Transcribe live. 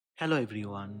Hello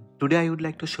everyone. Today I would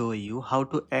like to show you how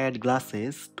to add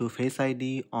glasses to Face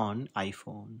ID on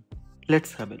iPhone.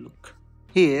 Let's have a look.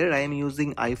 Here I am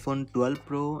using iPhone 12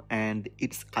 Pro and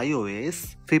it's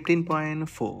iOS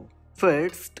 15.4.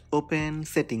 First, open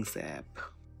Settings app.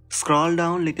 Scroll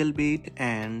down little bit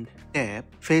and tap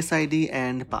Face ID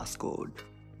and Passcode.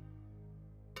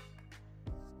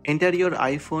 Enter your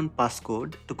iPhone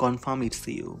passcode to confirm it's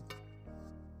you.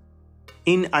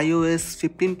 In iOS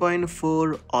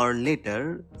 15.4 or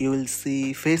later, you will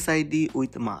see Face ID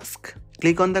with mask.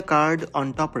 Click on the card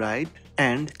on top right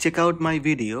and check out my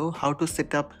video how to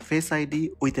set up Face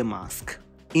ID with a mask.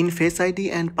 In Face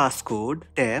ID and Passcode,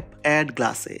 tap Add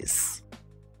Glasses.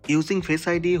 Using Face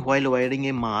ID while wearing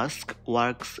a mask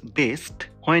works best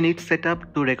when it's set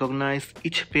up to recognize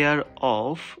each pair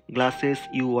of glasses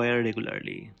you wear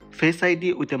regularly. Face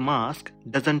ID with a mask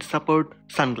doesn't support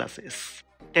sunglasses.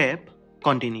 Tap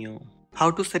Continue.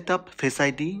 How to set up Face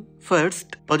ID?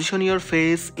 First, position your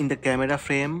face in the camera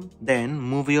frame, then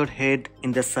move your head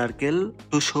in the circle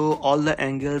to show all the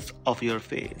angles of your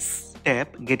face.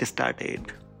 Tap Get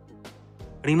Started.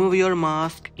 Remove your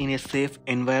mask in a safe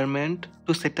environment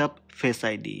to set up Face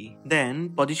ID. Then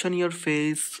position your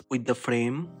face with the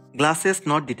frame. Glasses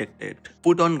not detected.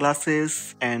 Put on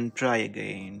glasses and try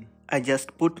again. I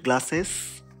just put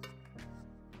glasses.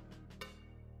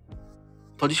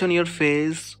 Position your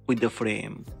face with the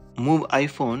frame. Move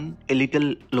iPhone a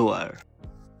little lower.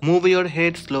 Move your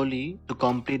head slowly to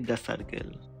complete the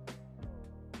circle.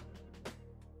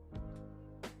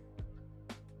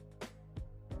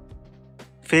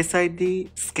 Face ID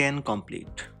scan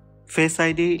complete. Face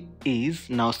ID is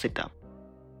now set up.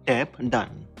 Tap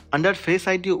Done. Under Face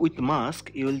ID with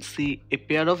mask, you will see a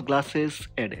pair of glasses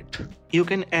added. You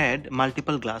can add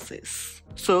multiple glasses.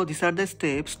 So these are the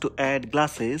steps to add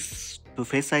glasses to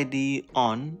Face ID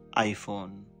on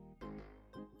iPhone.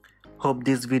 Hope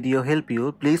this video helped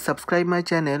you. Please subscribe my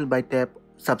channel by tap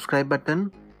subscribe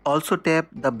button. Also tap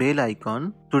the bell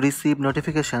icon to receive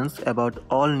notifications about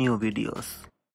all new videos.